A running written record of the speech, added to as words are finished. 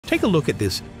Take a look at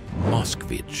this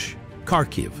Moskvich,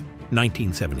 Kharkiv,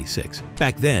 1976.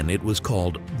 Back then, it was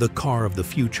called the car of the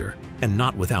future, and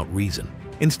not without reason.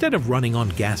 Instead of running on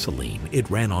gasoline, it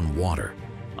ran on water.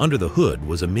 Under the hood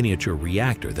was a miniature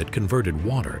reactor that converted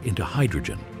water into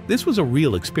hydrogen. This was a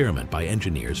real experiment by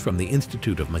engineers from the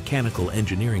Institute of Mechanical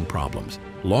Engineering Problems.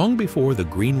 Long before the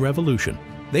Green Revolution,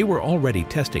 they were already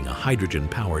testing a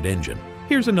hydrogen-powered engine.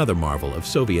 Here's another marvel of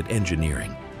Soviet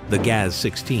engineering: the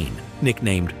Gaz-16,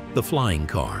 nicknamed the flying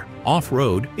car.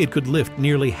 Off-road, it could lift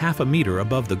nearly half a meter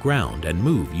above the ground and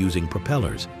move using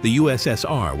propellers. The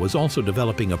USSR was also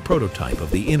developing a prototype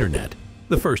of the Internet,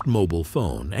 the first mobile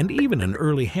phone, and even an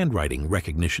early handwriting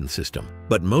recognition system.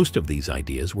 But most of these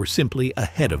ideas were simply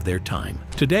ahead of their time.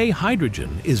 Today,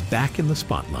 hydrogen is back in the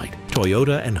spotlight.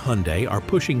 Toyota and Hyundai are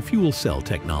pushing fuel cell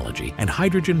technology, and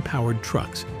hydrogen-powered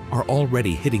trucks are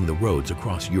already hitting the roads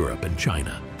across Europe and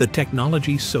China. The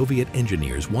technology Soviet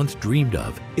engineers once dreamed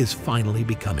of is finally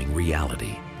becoming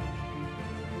reality.